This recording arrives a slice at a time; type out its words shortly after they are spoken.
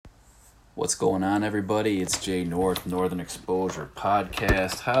What's going on, everybody? It's Jay North, Northern Exposure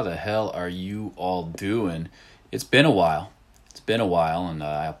Podcast. How the hell are you all doing? It's been a while. And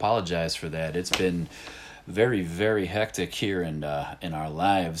I apologize for that. It's been very, very hectic here in our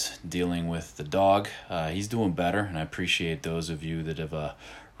lives dealing with the dog. He's doing better, and I appreciate those of you that have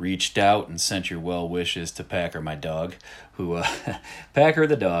reached out and sent your well wishes to Packer, my dog, who Packer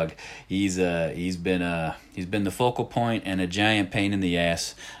the dog. He's been the focal point and a giant pain in the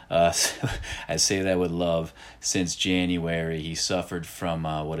ass. So I say that with love. Since January, he suffered from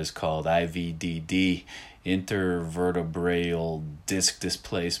what is called IVDD, intervertebral disc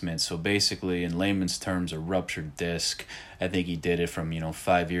displacement. So basically, in layman's terms, a ruptured disc. I think he did it from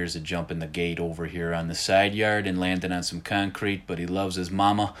 5 years of jumping the gate over here on the side yard and landing on some concrete. But he loves his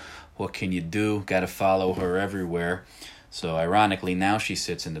mama. What can you do? Got to follow her everywhere. So ironically, now she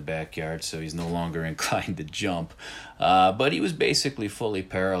sits in the backyard, so he's no longer inclined to jump. But he was basically fully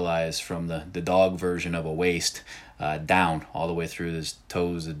paralyzed from the dog version of a waist down, all the way through his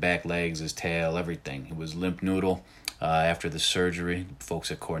toes, his back legs, his tail, everything. He was limp noodle after the surgery.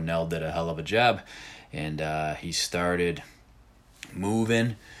 Folks at Cornell did a hell of a job, and he started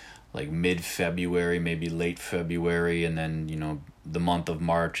moving like mid-February, maybe late February, and then, the month of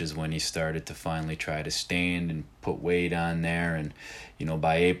March is when he started to finally try to stand and put weight on there, and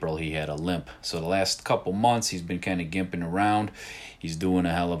by April he had a limp. So the last couple months he's been kind of gimping around. He's doing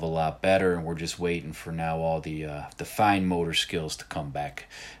a hell of a lot better, and we're just waiting for now all the fine motor skills to come back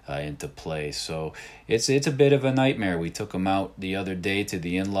into play. So it's a bit of a nightmare. We took him out the other day to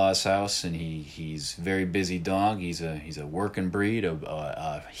the in-laws' house, and he's a very busy dog. He's a working breed,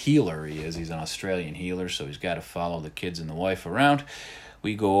 a healer. He's an Australian healer, so he's got to follow the kids and the wife around.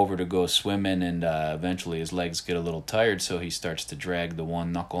 We go over to go swimming, and eventually his legs get a little tired, so he starts to drag the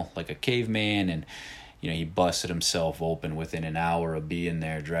one knuckle like a caveman, and he busted himself open within an hour of being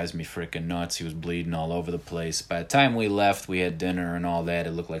there. Drives me freaking nuts. He was bleeding all over the place. By the time we left, we had dinner and all that.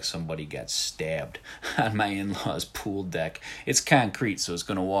 It looked like somebody got stabbed on my in-laws' pool deck. It's concrete, so it's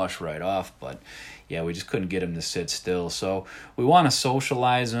going to wash right off, but yeah, we just couldn't get him to sit still. So we want to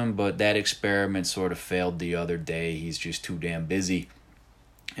socialize him, but that experiment sort of failed the other day. He's just too damn busy.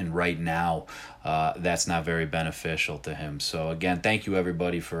 And right now, that's not very beneficial to him. So again, thank you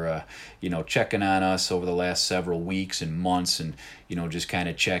everybody for checking on us over the last several weeks and months, and just kind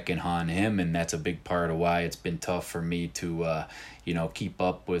of checking on him. And that's a big part of why it's been tough for me to keep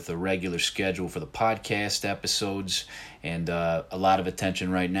up with a regular schedule for the podcast episodes, and a lot of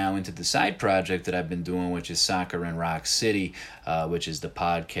attention right now into the side project that I've been doing, which is Soccer in Rock City, which is the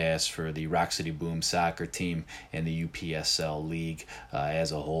podcast for the Rock City Boom soccer team and the UPSL League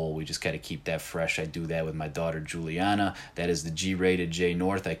as a whole. We just got to keep that fresh. I do that with my daughter Juliana. That is the G-rated J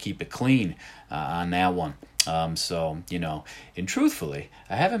North. I keep it clean on that one. And truthfully,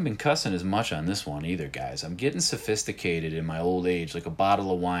 I haven't been cussing as much on this one either, guys. I'm getting sophisticated in my old age, like a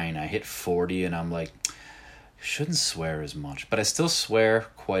bottle of wine. I hit 40 and I'm like, shouldn't swear as much, but I still swear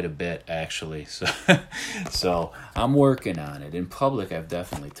quite a bit, actually. So I'm working on it. In public, I've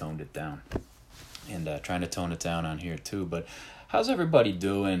definitely toned it down, and trying to tone it down on here too. But how's everybody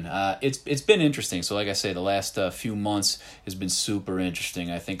doing? It's been interesting. So like I say, the last few months has been super interesting.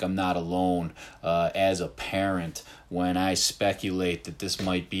 I think I'm not alone as a parent when I speculate that this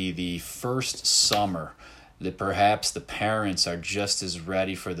might be the first summer that perhaps the parents are just as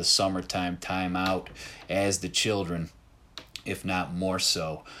ready for the summertime timeout as the children, if not more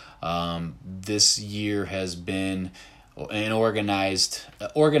so. This year has been an organized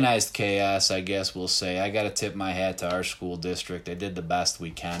chaos, I guess we'll say. I got to tip my hat to our school district. They did the best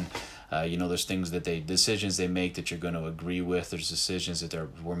we can. There's decisions they make that you're going to agree with. There's decisions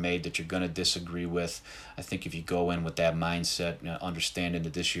that were made that you're going to disagree with. I think if you go in with that mindset, understanding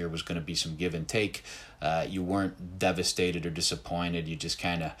that this year was going to be some give and take, you weren't devastated or disappointed. You just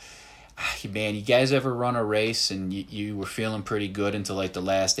kind of, man, you guys ever run a race and you were feeling pretty good until like the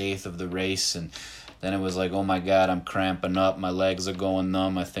last eighth of the race, and then it was like, oh my God, I'm cramping up. My legs are going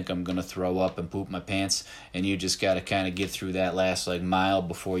numb. I think I'm going to throw up and poop my pants. And you just got to kind of get through that last mile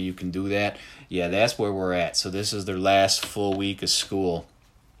before you can do that. Yeah, that's where we're at. So this is their last full week of school.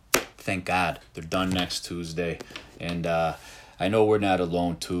 Thank God. They're done next Tuesday. And I know we're not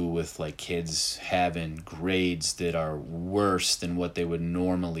alone too with kids having grades that are worse than what they would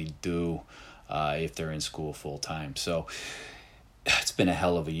normally do if they're in school full time. So it's been a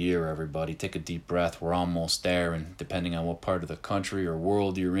hell of a year, everybody. Take a deep breath. We're almost there, and depending on what part of the country or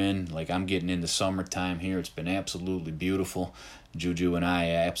world you're in, I'm getting into summertime here. It's been absolutely beautiful. Juju and I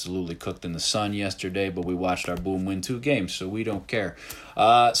absolutely cooked in the sun yesterday, but we watched our Boom win 2 games, so we don't care.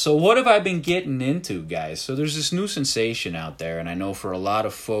 So what have I been getting into, guys? So there's this new sensation out there, and I know for a lot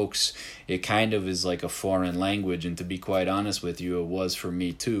of folks, it kind of is like a foreign language, and to be quite honest with you, it was for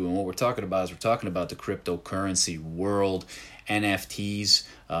me too. And what we're talking about is we're talking about the cryptocurrency world, NFTs,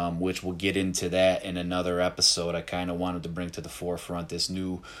 which we'll get into that in another episode. I kind of wanted to bring to the forefront this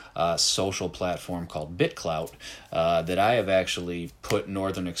new social platform called BitClout that I have actually put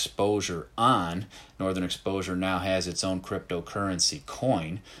Northern Exposure on. Northern Exposure now has its own cryptocurrency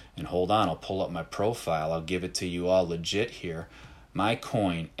coin. And hold on, I'll pull up my profile. I'll give it to you all legit here. My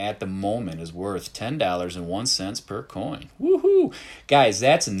coin at the moment is worth $10.01 per coin. Woohoo! Guys,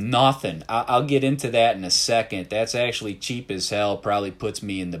 that's nothing. I'll get into that in a second. That's actually cheap as hell. Probably puts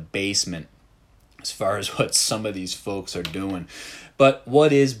me in the basement as far as what some of these folks are doing. But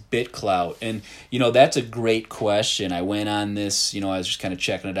what is BitClout? And, that's a great question. I went on this, I was just kind of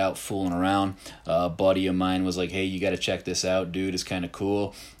checking it out, fooling around. A buddy of mine was like, hey, you got to check this out, dude. It's kind of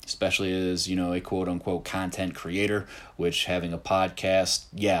cool, especially as, a quote-unquote content creator, which having a podcast,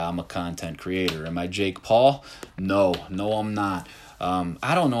 yeah, I'm a content creator. Am I Jake Paul? No, I'm not.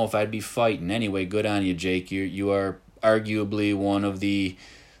 I don't know if I'd be fighting. Anyway, good on you, Jake. You are arguably one of the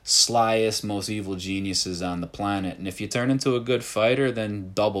slyest, most evil geniuses on the planet. And if you turn into a good fighter,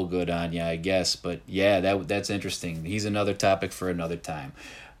 then double good on you, I guess. But yeah, that's interesting. He's another topic for another time.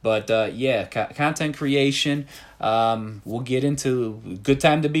 But content creation, we'll get into good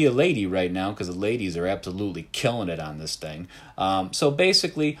time to be a lady right now because the ladies are absolutely killing it on this thing. So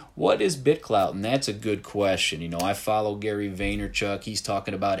basically, what is BitClout? And that's a good question. I follow Gary Vaynerchuk. He's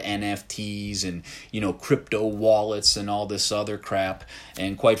talking about NFTs and, crypto wallets and all this other crap.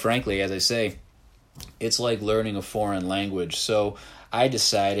 And quite frankly, as I say, it's like learning a foreign language. So I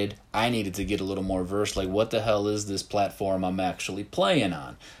decided I needed to get a little more versed, like what the hell is this platform I'm actually playing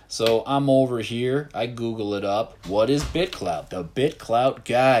on? So I'm over here, I Google it up. What is BitClout? The BitClout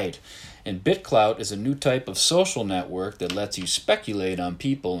Guide. And BitClout is a new type of social network that lets you speculate on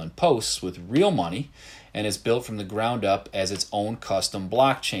people and posts with real money, and is built from the ground up as its own custom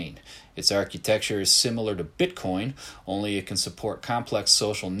blockchain. Its architecture is similar to Bitcoin, only it can support complex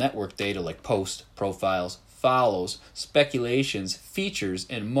social network data like posts, profiles, follows, speculations, features,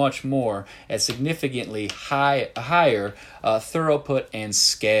 and much more at significantly higher throughput and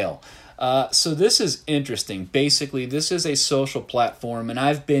scale. So this is interesting. Basically, this is a social platform, and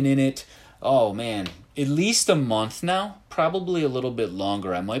I've been in it, at least a month now, probably a little bit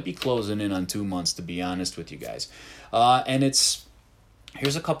longer. I might be closing in on 2 months, to be honest with you guys. And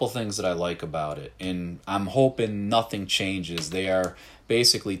here's a couple things that I like about it, and I'm hoping nothing changes. They are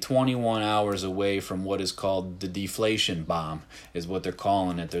basically 21 hours away from what is called the deflation bomb, is what they're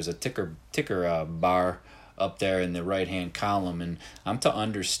calling it. There's a ticker bar up there in the right-hand column, and I'm to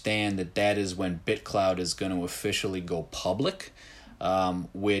understand that is when BitClout is going to officially go public,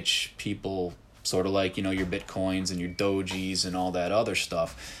 which people sort of like, your Bitcoins and your Dojis and all that other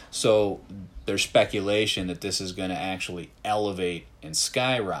stuff. So there's speculation that this is going to actually elevate and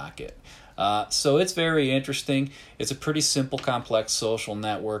skyrocket. So it's very interesting. It's a pretty simple, complex social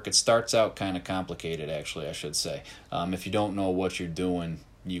network. It starts out kind of complicated, actually, I should say. If you don't know what you're doing,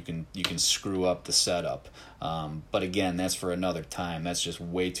 you can screw up the setup. But again, that's for another time. That's just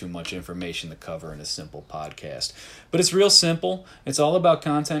way too much information to cover in a simple podcast. But it's real simple. It's all about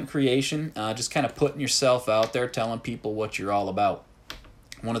content creation, just kind of putting yourself out there, telling people what you're all about.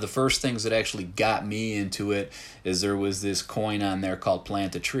 One of the first things that actually got me into it is there was this coin on there called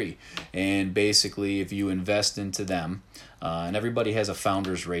Plant a Tree. And basically, if you invest into them, and everybody has a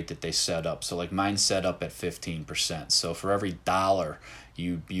founder's rate that they set up. So like mine's set up at 15%. So for every dollar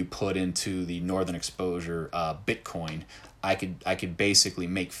you put into the Northern Exposure Bitcoin, I could basically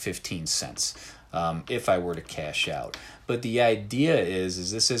make 15 cents. If I were to cash out. But the idea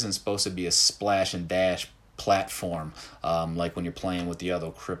is this isn't supposed to be a splash and dash platform like when you're playing with the other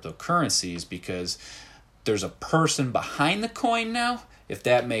cryptocurrencies, because there's a person behind the coin now, if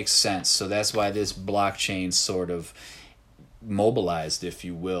that makes sense. So that's why this blockchain sort of mobilized, if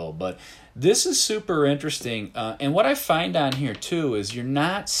you will. But this is super interesting. And what I find on here too is you're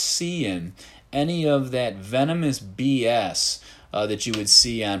not seeing any of that venomous BS that you would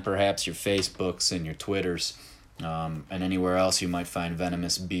see on perhaps your Facebooks and your Twitters. And anywhere else you might find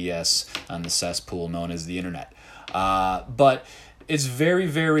venomous BS on the cesspool known as the internet. But it's very,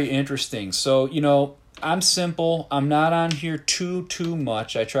 very interesting. So, I'm simple. I'm not on here too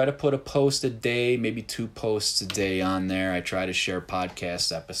much. I try to put a post a day, maybe 2 posts a day on there. I try to share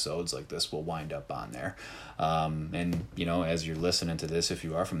podcast episodes like this will wind up on there. And, as you're listening to this, if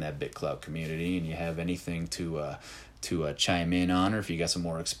you are from that BitClout community and you have anything to to chime in on, or if you got some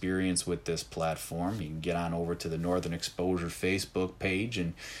more experience with this platform, you can get on over to the Northern Exposure Facebook page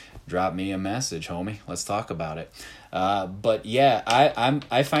and drop me a message, homie. Let's talk about it. But yeah,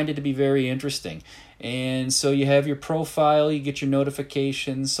 I find it to be very interesting. And so you have your profile, you get your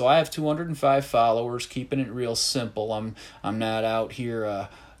notifications. So I have 205 followers, keeping it real simple. I'm not out here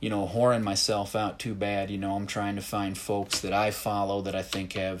whoring myself out too bad. I'm trying to find folks that I follow that I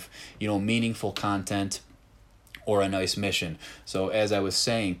think have, meaningful content or a nice mission. So as I was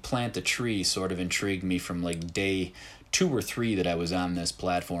saying, Plant a Tree sort of intrigued me from like day 2 or 3 that I was on this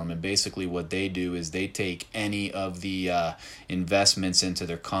platform. And basically what they do is they take any of the investments into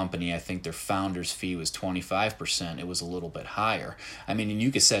their company. I think their founder's fee was 25%. It was a little bit higher. I mean, and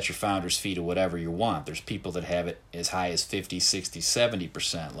you could set your founder's fee to whatever you want. There's people that have it as high as 50, 60,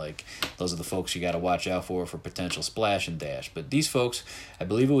 70%. Like, those are the folks you got to watch out for potential splash and dash. But these folks, I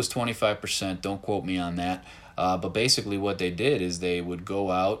believe it was 25%. Don't quote me on that. But basically what they did is they would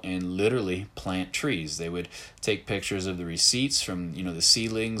go out and literally plant trees. They would take pictures of the receipts from, the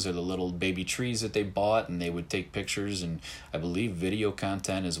seedlings or the little baby trees that they bought, and they would take pictures and I believe video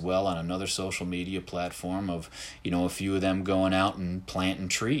content as well on another social media platform of, a few of them going out and planting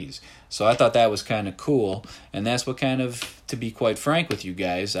trees. So I thought that was kind of cool, and that's what to be quite frank with you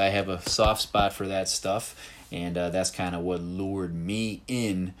guys, I have a soft spot for that stuff, and that's kind of what lured me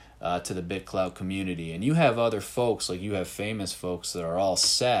in to the BitClout community. And you have other folks, like you have famous folks that are all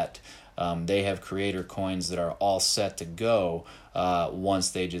set. They have creator coins that are all set to go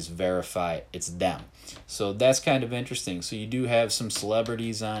once they just verify it's them. So that's kind of interesting. So you do have some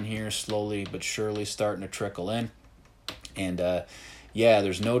celebrities on here slowly but surely starting to trickle in. And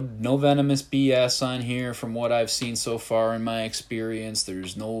there's no venomous BS on here from what I've seen so far in my experience.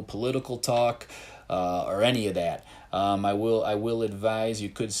 There's no political talk or any of that. I will advise you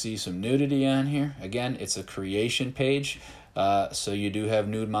could see some nudity on here. Again, it's a creation page, so you do have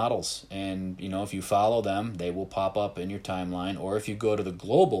nude models, and if you follow them, they will pop up in your timeline. Or if you go to the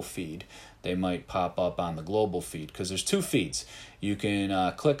global feed, they might pop up on the global feed, because there's 2 feeds. You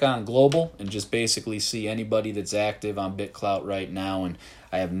can click on global and just basically see anybody that's active on BitClout right now, and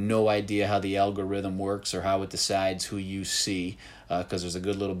I have no idea how the algorithm works or how it decides who you see, because there's a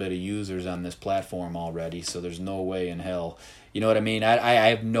good little bit of users on this platform already, so there's no way in hell. You know what I mean? I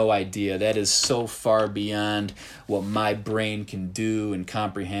have no idea. That is so far beyond what my brain can do and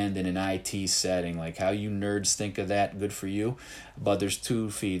comprehend in an IT setting. Like, how you nerds think of that, good for you. But there's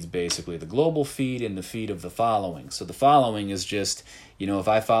 2 feeds, basically. The global feed and the feed of the following. So the following is just, if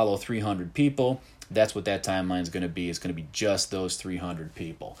I follow 300 people, that's what that timeline is going to be. It's going to be just those 300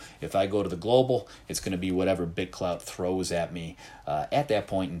 people. If I go to the global, it's going to be whatever BitClout throws at me at that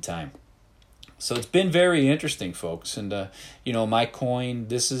point in time. So it's been very interesting, folks. And, my coin,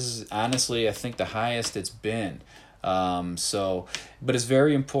 this is honestly, I think, the highest it's been. But it's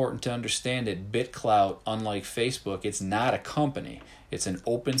very important to understand that BitClout, unlike Facebook, it's not a company. It's an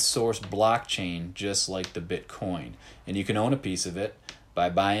open source blockchain, just like the Bitcoin. And you can own a piece of it by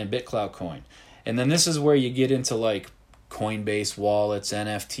buying BitClout coin. And then this is where you get into like Coinbase wallets,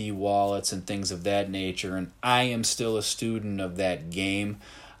 NFT wallets, and things of that nature. And I am still a student of that game.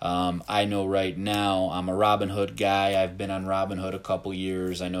 I know right now I'm a Robinhood guy. I've been on Robinhood a couple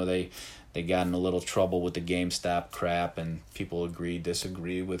years. I know they got in a little trouble with the GameStop crap, and people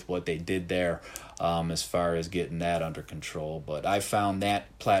disagree with what they did there as far as getting that under control. But I found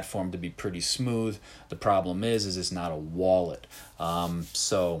that platform to be pretty smooth. The problem is it's not a wallet.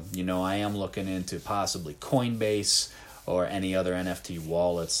 So I am looking into possibly Coinbase or any other NFT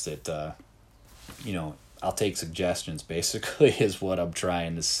wallets that, I'll take suggestions, basically, is what I'm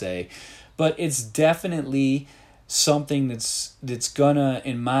trying to say. But it's definitely something that's gonna,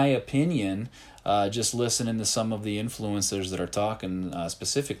 in my opinion, just listening to some of the influencers that are talking,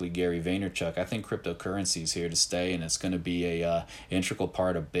 specifically Gary Vaynerchuk, I think cryptocurrency is here to stay, and it's going to be a integral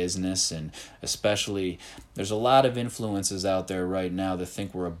part of business. And especially, there's a lot of influences out there right now that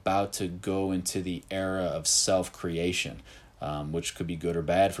think we're about to go into the era of self-creation. Which could be good or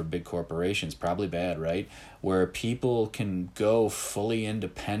bad for big corporations, probably bad, right? Where people can go fully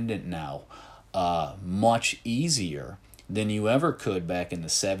independent now, much easier than you ever could back in the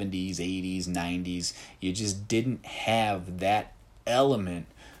 70s, 80s, 90s. You just didn't have that element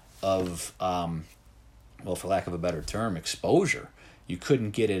of, for lack of a better term, exposure. You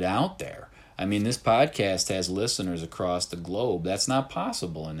couldn't get it out there. I mean, this podcast has listeners across the globe. That's not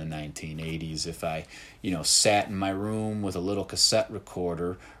possible in the 1980s. If I, sat in my room with a little cassette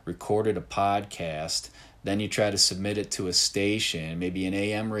recorder, recorded a podcast, then you try to submit it to a station, maybe an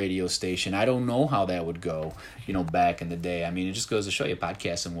AM radio station. I don't know how that would go, back in the day. I mean, it just goes to show you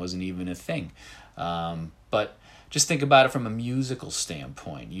podcasting wasn't even a thing. But just think about it from a musical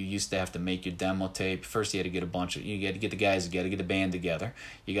standpoint. You used to have to make your demo tape. First, you had to get you got to get the guys together, get the band together.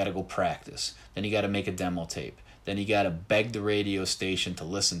 You got to go practice. Then you got to make a demo tape. Then you got to beg the radio station to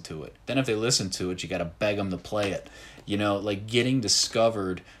listen to it. Then if they listen to it, you got to beg them to play it. Like getting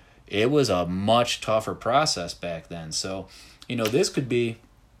discovered, it was a much tougher process back then. So, this could be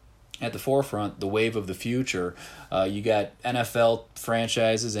at the forefront, the wave of the future. You got NFL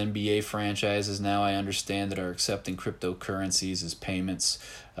franchises, NBA franchises now, I understand, that are accepting cryptocurrencies as payments.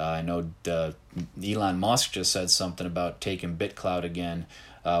 I know Elon Musk just said something about taking BitClout again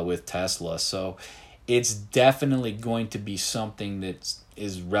with Tesla. So it's definitely going to be something that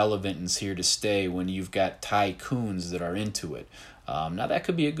is relevant and is here to stay when you've got tycoons that are into it. Now, that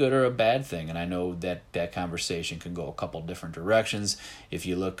could be a good or a bad thing, and I know that conversation can go a couple different directions if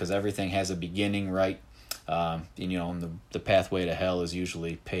you look, because everything has a beginning, right? And the pathway to hell is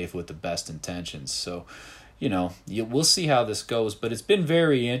usually paved with the best intentions. So, we'll see how this goes, but it's been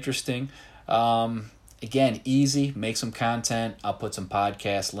very interesting. Again, easy, make some content. I'll put some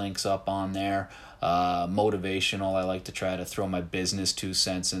podcast links up on there. Motivational. I like to try to throw my business 2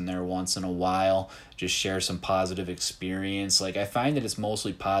 cents in there once in a while. Just share some positive experience. I find that it's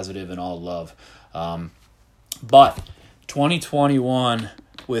mostly positive and all love. But 2021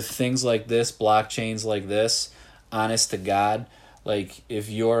 with things like this, blockchains like this, honest to God, if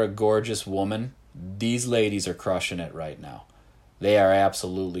you're a gorgeous woman, these ladies are crushing it right now. They are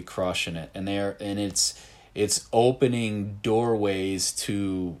absolutely crushing it, and it's opening doorways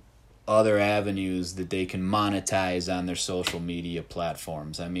to other avenues that they can monetize on their social media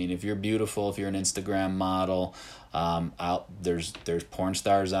platforms. I mean, if you're beautiful, if you're an Instagram model, there's porn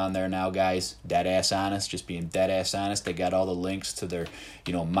stars on there now, guys. Dead ass honest, just being dead ass honest. They got all the links to their,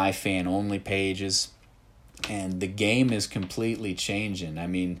 my fan only pages, and the game is completely changing. I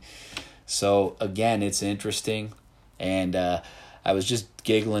mean, so again, it's interesting, and I was just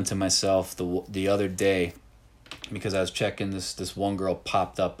giggling to myself the other day, because I was checking this one girl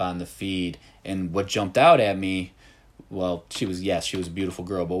popped up on the feed, and what jumped out at me, well, she was a beautiful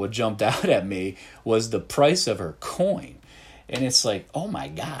girl, but what jumped out at me was the price of her coin. And it's like, oh my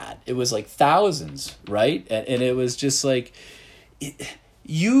God, it was like thousands, right? And it was just like,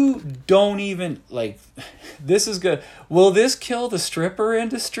 you don't even, this is good. Will this kill the stripper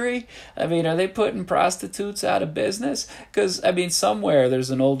industry? I mean, are they putting prostitutes out of business? Because, I mean, somewhere there's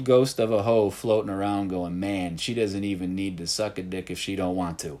an old ghost of a hoe floating around going, man, she doesn't even need to suck a dick if she don't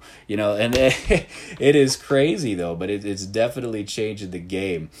want to. And it is crazy, though, but it's definitely changing the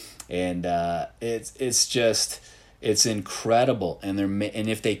game. And it's incredible. And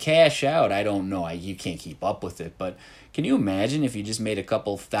if they cash out, I don't know. You can't keep up with it, but can you imagine if you just made a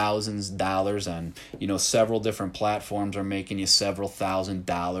couple $1,000s on, several different platforms are making you several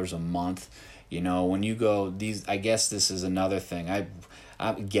 $1,000s a month? When you go, I guess this is another thing.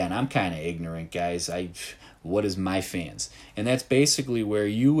 I'm kind of ignorant, guys. What is my fans? And that's basically where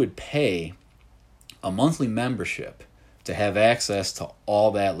you would pay a monthly membership to have access to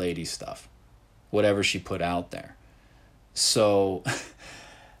all that lady stuff, whatever she put out there. So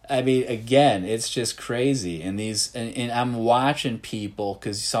I mean, again, it's just crazy. And I'm watching people,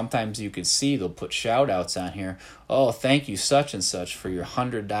 because sometimes you could see they'll put shout outs on here. Oh, thank you such and such for your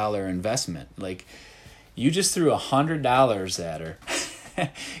 $100 investment. You just threw $100 at her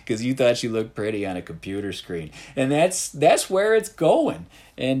because you thought she looked pretty on a computer screen. And that's where it's going.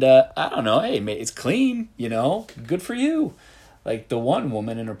 And I don't know, hey, it's clean, good for you. The one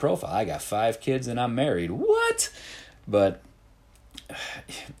woman in her profile, I got 5 kids and I'm married. What? But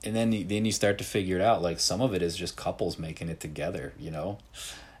and then you start to figure it out. Some of it is just couples making it together,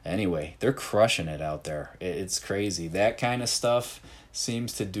 Anyway, they're crushing it out there. It's crazy. That kind of stuff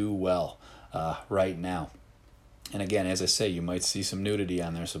seems to do well right now. And again, as I say, you might see some nudity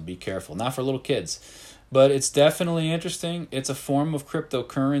on there, so be careful. Not for little kids. But it's definitely interesting. It's a form of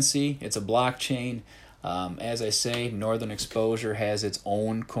cryptocurrency. It's a blockchain. As I say, Northern Exposure has its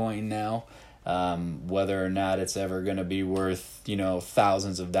own coin now. Whether or not it's ever going to be worth,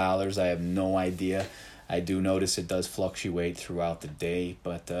 thousands of dollars, I have no idea. I do notice it does fluctuate throughout the day,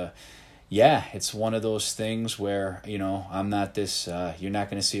 but yeah, it's one of those things where, I'm not this, you're not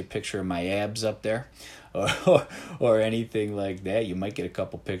going to see a picture of my abs up there or anything like that. You might get a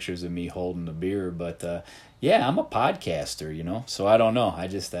couple pictures of me holding the beer, but yeah, I'm a podcaster, so I don't know. I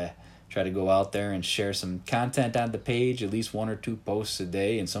just try to go out there and share some content on the page, at least 1 or 2 posts a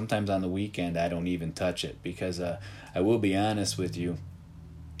day, and sometimes on the weekend I don't even touch it, because I will be honest with you,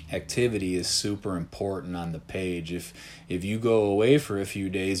 activity is super important on the page. If you go away for a few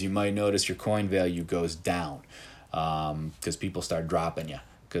days, you might notice your coin value goes down because people start dropping you.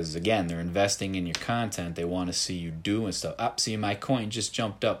 Because, again, they're investing in your content. They want to see you do and stuff. See, my coin just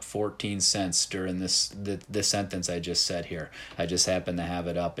jumped up 14 cents during the sentence I just said here. I just happened to have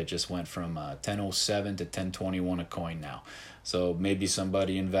it up. It just went from 10.07 to 10.21 a coin now. So maybe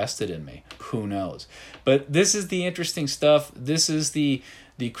somebody invested in me. Who knows? But this is the interesting stuff. This is the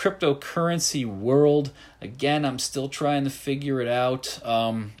cryptocurrency world. Again, I'm still trying to figure it out.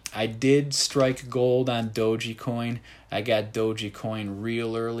 I did strike gold on Dogecoin. I got Dogecoin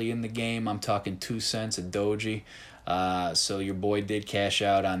real early in the game. I'm talking 2 cents a Doge. So your boy did cash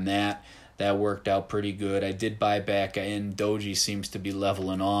out on that. That worked out pretty good. I did buy back in. Doge seems to be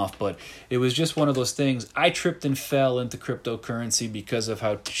leveling off, but it was just one of those things. I tripped and fell into cryptocurrency because of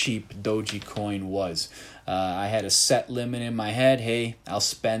how cheap Dogecoin was. I had a set limit in my head. Hey, I'll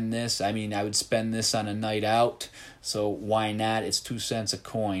spend this. I would spend this on a night out, so why not? It's 2 cents a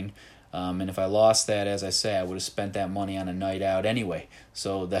coin. And if I lost that, as I say, I would have spent that money on a night out anyway.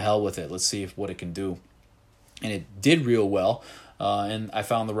 So the hell with it. Let's see what it can do. And it did real well. And I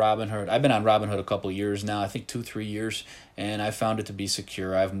found the Robinhood. I've been on Robinhood a couple of years now, I think 2-3 years, and I found it to be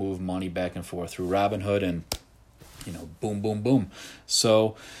secure. I've moved money back and forth through Robinhood, and boom, boom, boom.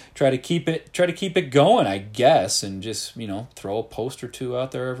 So try to keep it going, I guess, and just, throw a post or two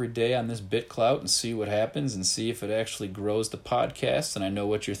out there every day on this BitClout and see what happens and see if it actually grows the podcast. And I know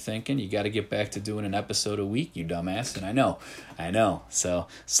what you're thinking. You got to get back to doing an episode a week, you dumbass. And I know. So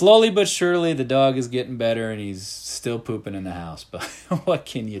slowly but surely the dog is getting better and he's still pooping in the house. But what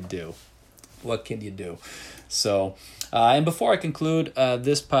can you do? So, and before I conclude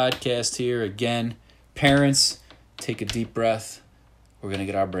this podcast here, again, parents, take a deep breath. We're going to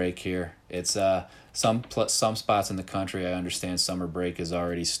get our break here. It's some spots in the country, I understand summer break has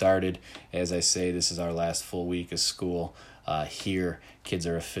already started. As I say, this is our last full week of school. Here, kids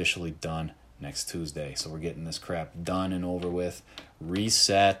are officially done next Tuesday. So we're getting this crap done and over with.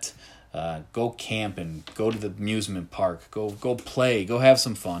 Reset. Go camping. Go to the amusement park. Go play. Go have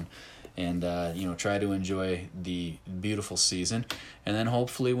some fun. And try to enjoy the beautiful season, and then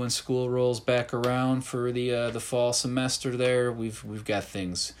hopefully when school rolls back around for the fall semester, there we've got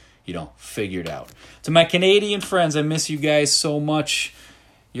things figured out. To my Canadian friends, I miss you guys so much.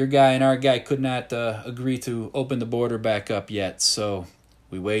 Your guy and our guy could not agree to open the border back up yet, so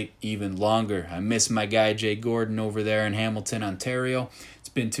we wait even longer. I miss my guy Jay Gordon over there in Hamilton, Ontario. It's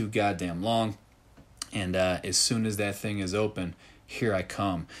been too goddamn long, and as soon as that thing is open, here I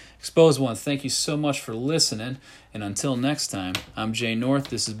come. Exposed One, thank you so much for listening. And until next time, I'm Jay North.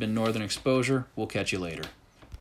 This has been Northern Exposure. We'll catch you later.